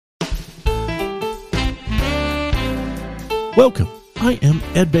Welcome. I am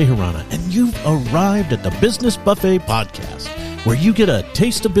Ed Bejarana, and you've arrived at the Business Buffet Podcast, where you get a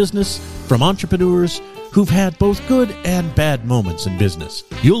taste of business from entrepreneurs who've had both good and bad moments in business.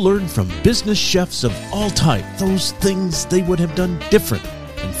 You'll learn from business chefs of all type those things they would have done different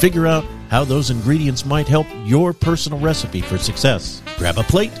and figure out how those ingredients might help your personal recipe for success. Grab a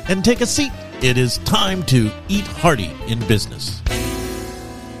plate and take a seat. It is time to eat hearty in business.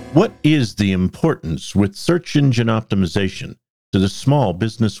 What is the importance with search engine optimization to the small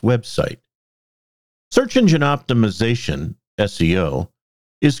business website? Search engine optimization, SEO,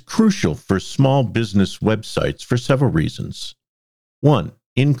 is crucial for small business websites for several reasons. 1.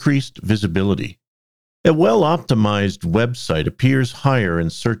 Increased visibility. A well-optimized website appears higher in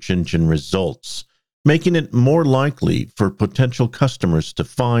search engine results, making it more likely for potential customers to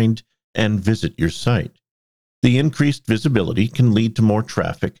find and visit your site. The increased visibility can lead to more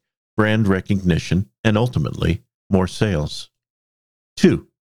traffic, brand recognition, and ultimately, more sales. 2.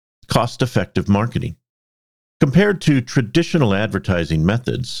 Cost-effective marketing. Compared to traditional advertising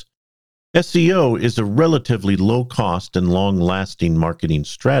methods, SEO is a relatively low-cost and long-lasting marketing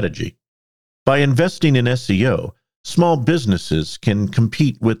strategy. By investing in SEO, small businesses can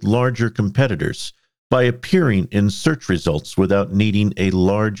compete with larger competitors by appearing in search results without needing a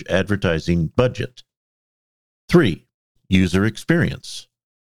large advertising budget. 3. User experience.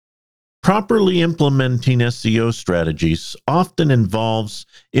 Properly implementing SEO strategies often involves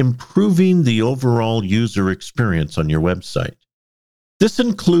improving the overall user experience on your website. This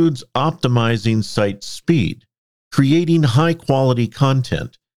includes optimizing site speed, creating high-quality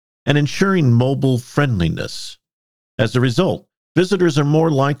content, and ensuring mobile friendliness. As a result, visitors are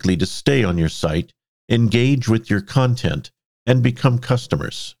more likely to stay on your site, engage with your content, and become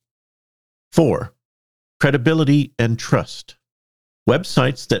customers. 4. Credibility and trust.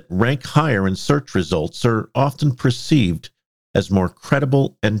 Websites that rank higher in search results are often perceived as more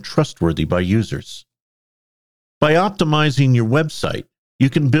credible and trustworthy by users. By optimizing your website,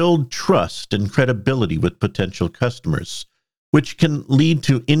 you can build trust and credibility with potential customers, which can lead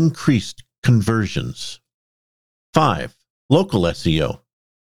to increased conversions. 5. Local SEO.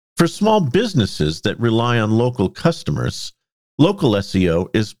 For small businesses that rely on local customers, local SEO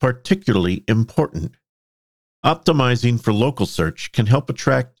is particularly important. Optimizing for local search can help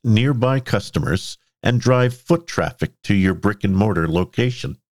attract nearby customers and drive foot traffic to your brick-and-mortar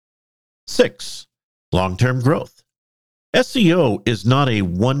location. 6. Long-term growth. SEO is not a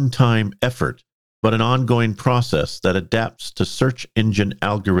one-time effort, but an ongoing process that adapts to search engine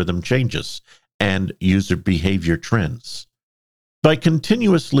algorithm changes and user behavior trends. By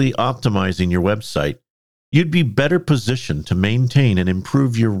continuously optimizing your website, you'd be better positioned to maintain and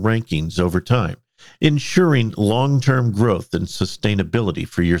improve your rankings over time, ensuring long-term growth and sustainability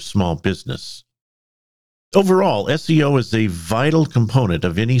for your small business. Overall, SEO is a vital component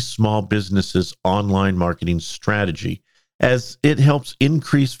of any small business's online marketing strategy, as it helps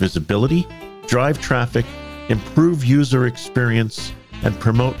increase visibility, drive traffic, improve user experience, and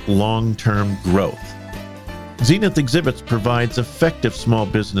promote long-term growth. Zenith Exhibits provides effective small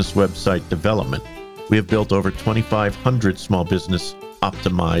business website development. We have built over 2,500 small business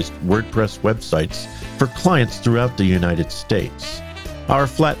optimized WordPress websites for clients throughout the United States. Our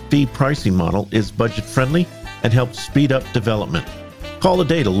flat fee pricing model is budget friendly and helps speed up development. Call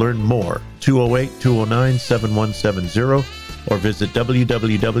today to learn more, 208-209-7170, or visit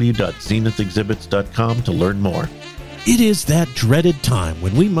www.zenithexhibits.com to learn more. It is that dreaded time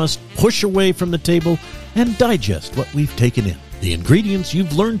when we must push away from the table and digest what we've taken in. The ingredients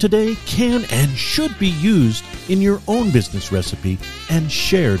you've learned today can and should be used in your own business recipe and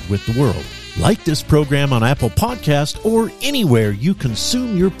shared with the world. Like this program on Apple Podcast or anywhere you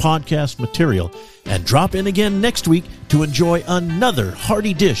consume your podcast material, and drop in again next week to enjoy another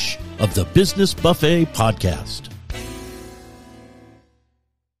hearty dish of the Business Buffet Podcast.